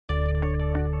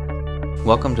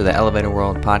Welcome to the Elevator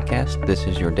World podcast. This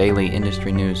is your daily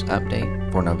industry news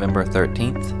update for November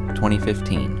 13th,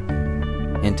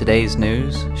 2015. In today's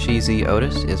news, Xizi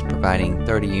Otis is providing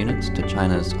 30 units to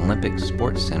China's Olympic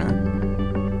Sports Center.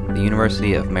 The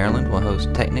University of Maryland will host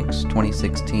Technix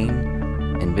 2016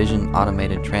 Envision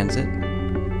Automated Transit,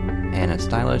 and a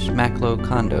stylish Maclo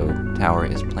Condo tower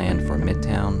is planned for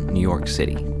Midtown, New York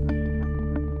City.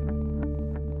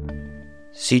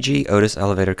 Xizi Otis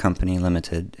Elevator Company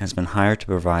Limited has been hired to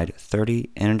provide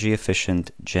 30 energy-efficient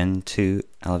Gen 2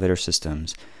 elevator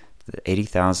systems to the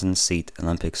 80,000-seat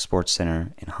Olympic Sports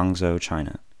Center in Hangzhou,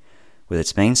 China. With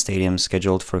its main stadium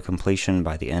scheduled for completion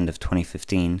by the end of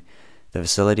 2015, the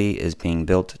facility is being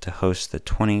built to host the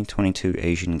 2022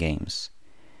 Asian Games.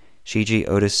 Xizi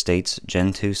Otis states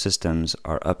Gen 2 systems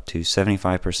are up to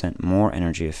 75% more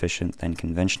energy efficient than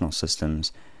conventional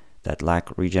systems that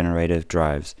lack regenerative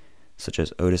drives, such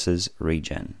as Otis's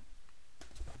ReGen.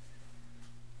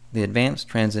 The Advanced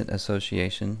Transit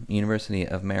Association, University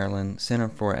of Maryland Center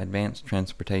for Advanced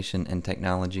Transportation and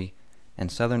Technology,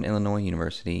 and Southern Illinois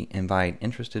University invite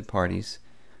interested parties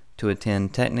to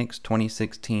attend Technix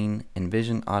 2016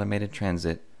 Envision Automated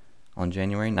Transit on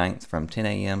January 9th from 10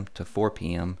 a.m. to 4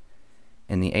 p.m.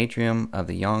 in the atrium of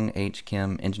the Jeong H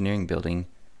Engineering Building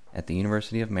at the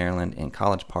University of Maryland in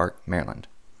College Park, Maryland.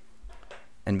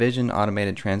 Envision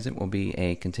Automated Transit will be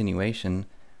a continuation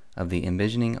of the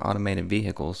Envisioning Automated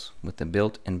Vehicles with the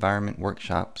Built Environment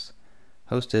Workshops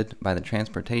hosted by the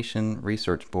Transportation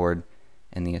Research Board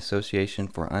and the Association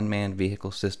for Unmanned Vehicle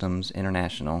Systems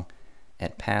International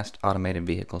at past Automated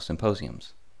Vehicle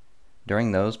Symposiums.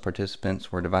 During those,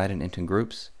 participants were divided into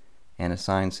groups and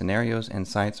assigned scenarios and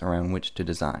sites around which to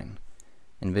design.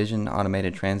 Envision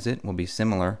Automated Transit will be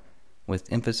similar,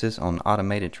 with emphasis on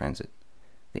automated transit.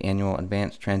 The annual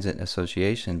Advanced Transit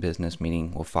Association business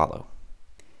meeting will follow.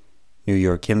 New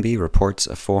York Kimby reports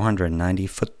a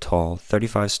 490-foot-tall,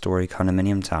 35-story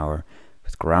condominium tower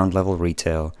with ground-level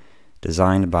retail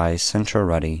designed by Centra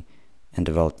Ruddy and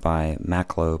developed by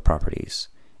Maclo Properties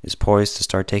is poised to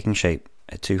start taking shape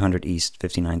at 200 East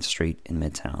 59th Street in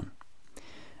Midtown.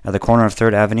 At the corner of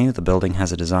 3rd Avenue, the building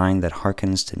has a design that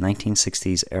harkens to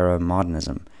 1960s-era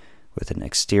modernism, with an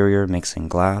exterior mixing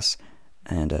glass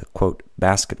and a, quote,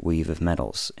 basket weave of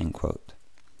metals, end quote.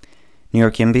 New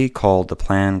York Kimby called the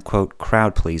plan, quote,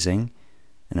 crowd-pleasing,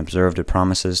 and observed it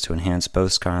promises to enhance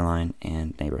both skyline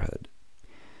and neighborhood.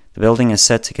 The building is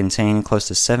set to contain close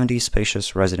to 70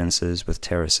 spacious residences with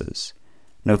terraces.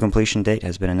 No completion date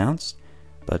has been announced,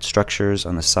 but structures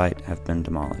on the site have been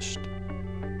demolished.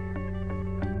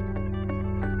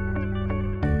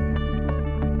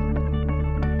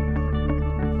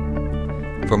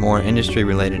 For more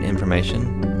industry-related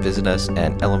information, visit us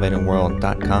at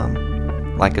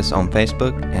elevatorworld.com, like us on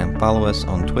Facebook, and follow us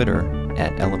on Twitter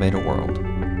at elevatorworld.